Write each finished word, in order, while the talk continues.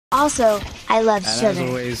Also, I love And sugar. as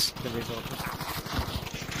always, the result is...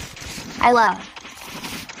 I love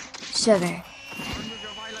sugar.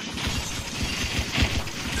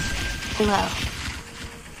 Hello.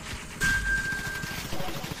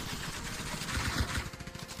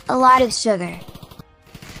 A lot of sugar.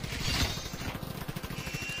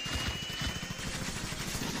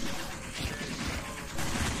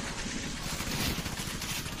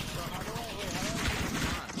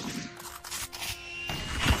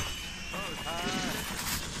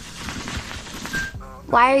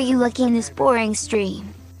 Why are you looking this boring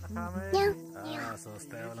stream? Ah, so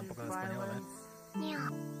usted habla un poco de español,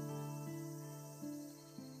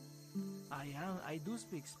 I do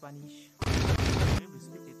speak Spanish.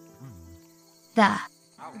 The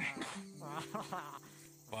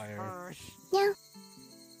Fire.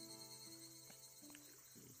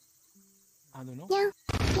 I don't know.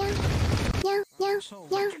 So,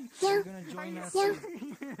 are you gonna join us? Are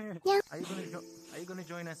you gonna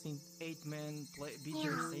join us in 8-man play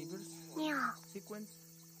Beecher Sabers sequence?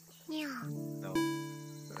 No.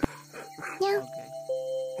 Okay,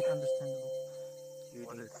 understandable. You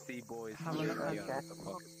want to see boys Have a look at that.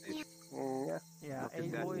 Yeah, Look at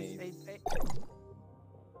 8 that boys, name. 8.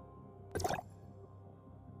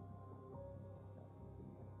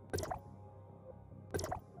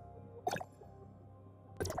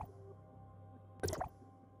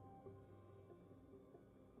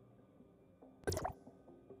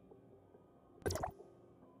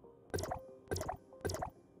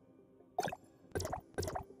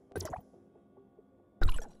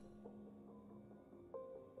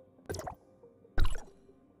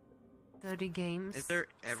 Games. Is there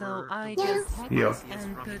ever? So I Yeah. just hacked Yeah.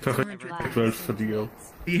 and put Perfect on approach for the girl.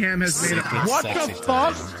 Eham has made a... What the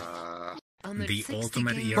fuck? the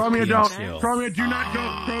ultimate ERP Chromia, don't. chill. Chromia, do not go.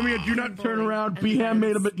 Chromia, do not turn around. Beham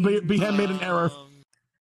made an error.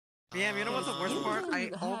 Yeah, you know what's the worst part? I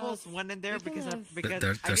almost went in there because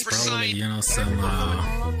There's probably, you know, some,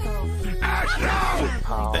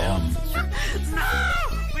 damn.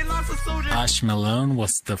 we lost a soldier. Ash Malone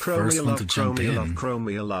was the first one to jump in.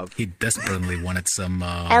 Chromia love. He desperately wanted some,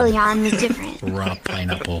 Elion is different. raw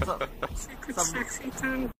pineapple.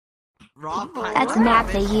 Raw That's the map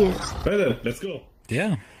they use. Right then, let's go.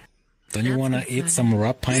 Yeah. Don't you want to eat some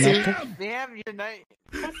raw pineapple? Damn, you're nice.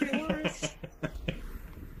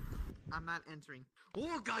 I'm not entering.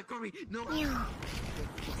 Oh God, Corey, no.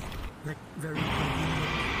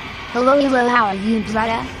 Hello, how are you,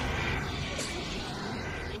 brother?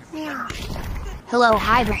 Hello,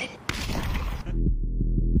 hybrid.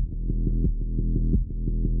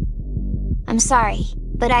 I'm sorry,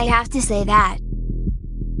 but I have to say that.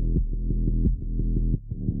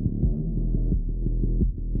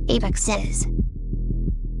 Apex says.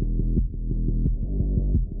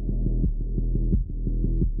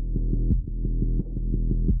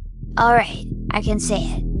 Alright, I can say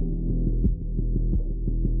it.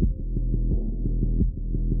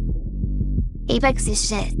 Apex is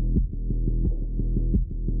shit.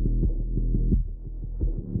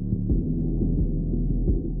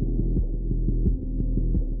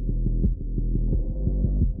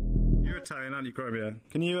 You're Italian, aren't you, Chromia?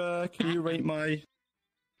 Can you rate my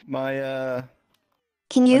Can my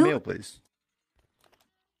you? meal, please?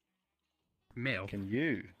 Male. Can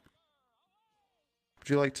you? Would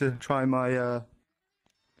you like to try my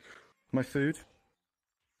my food?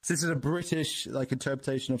 So this is a British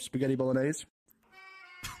interpretation of spaghetti bolognese.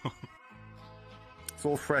 It's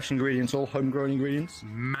all fresh ingredients, all homegrown ingredients.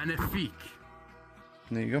 Magnifique.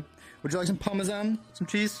 There you go. Would you like some parmesan, some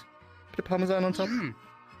cheese? Bit of parmesan on top.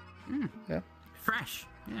 Yeah. Fresh.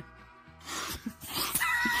 Yeah.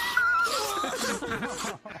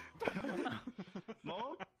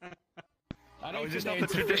 More? Oh, is this not the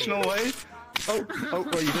traditional way? Oh, well,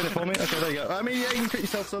 you did it for me. Okay, there you go. I mean, yeah, you can treat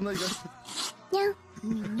yourself some. There you go.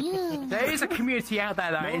 There is a community out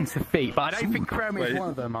there that are into feet, but I don't think Chromia is Wait. one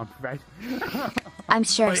of them, I'm afraid. I'm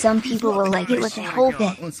sure some people will like it with a whole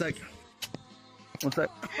bit. One sec. One sec.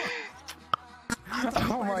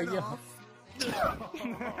 Oh my god.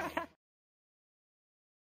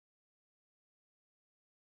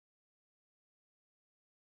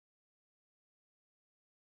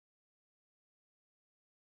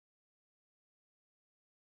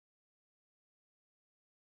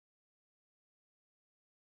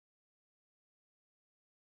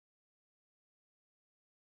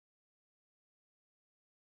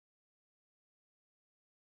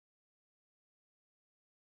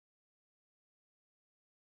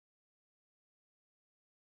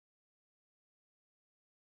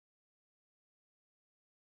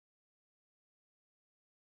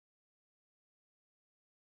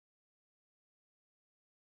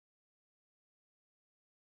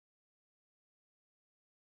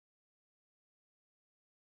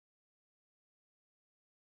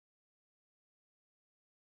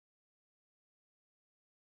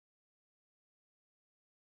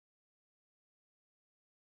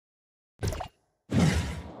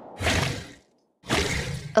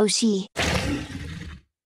 Oh she.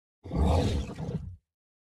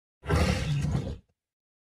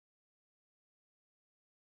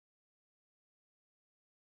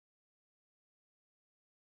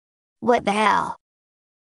 What the hell?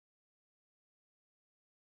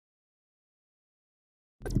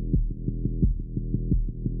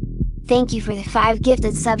 Thank you for the 5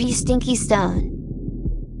 gifted sub, you stinky stone.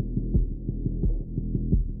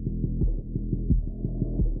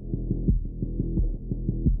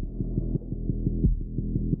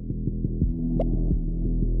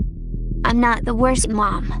 I'm not the worst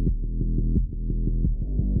mom.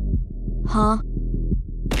 Huh?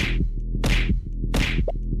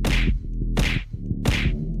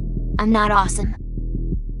 I'm not awesome.